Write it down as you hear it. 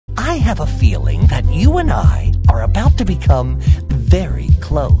I have a feeling that you and I are about to become very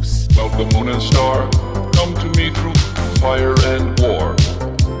close. Well, the moon and star come to me through fire and war.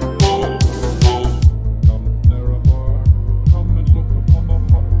 Oh, oh, come NEREVAR, come and look upon my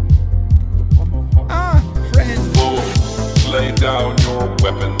heart. Ah, friend. Oh, lay down your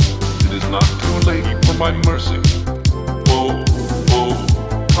weapons. It is not too late for my mercy. Oh,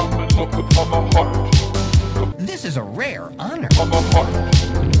 oh, come and look upon my heart. This is a rare honor. On my heart.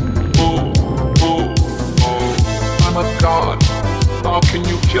 Oh, oh, oh, I'm a god. How can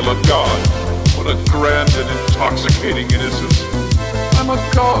you kill a god? What a grand and intoxicating innocence. I'm a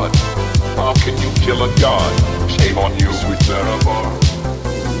god. How can you kill a god? Shame on you, sweet NEREVAR.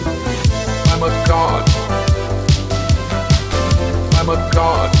 I'm a god. I'm a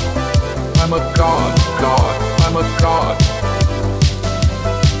god. I'm a god, god. I'm a god.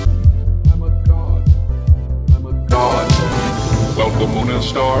 I'm a god. I'm a god. Well, the moon and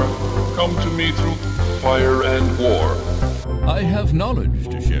star come to me through fire and war. I have knowledge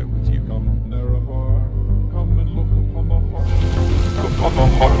to share with you. Come NEREVAR, come and look upon my heart. Upon my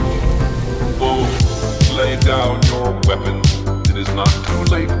heart. Oh, lay down your weapons. It is not too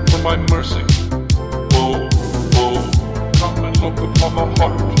late for my mercy. Oh, oh, come and look upon my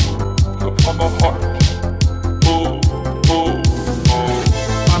heart. Upon my heart. Oh, oh, oh,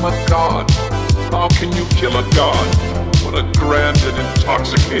 I'm a god. How can you kill a god? What a grand and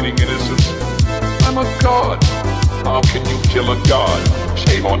intoxicating innocence. I'm a god. How can you kill a god?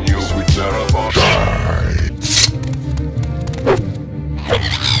 Shame on you, sweet NEREVAR.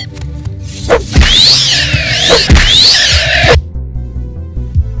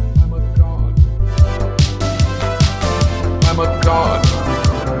 I'm a god. I'm a god.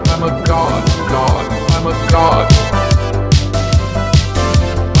 I'm a god, god. I'm a god.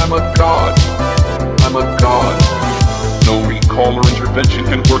 I'm a god. I'm a god. No recall or intervention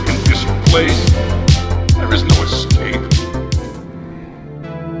can work in this place. There is no escape.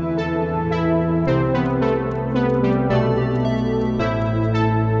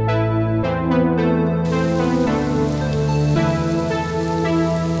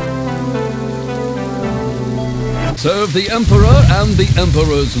 Serve the Emperor and the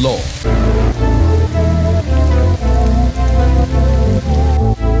Emperor's law.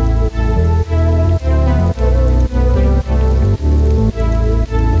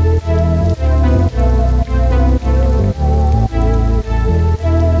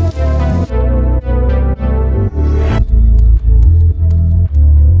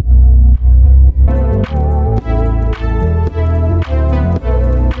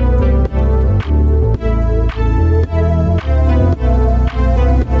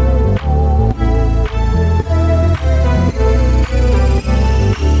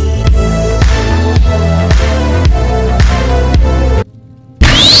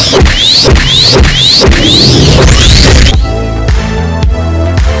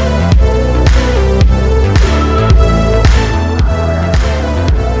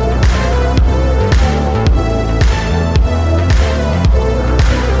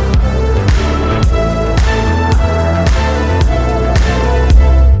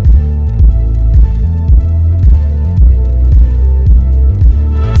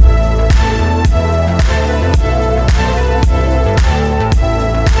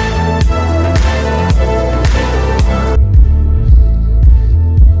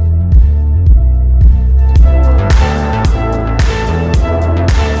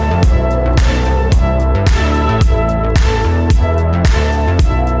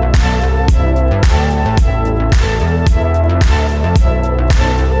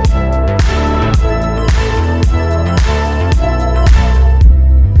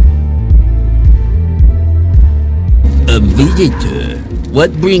 Visitor,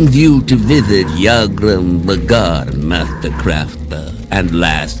 what brings you to visit Yagram Bagar, Master Crafter and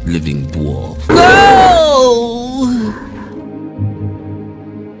last living dwarf? No!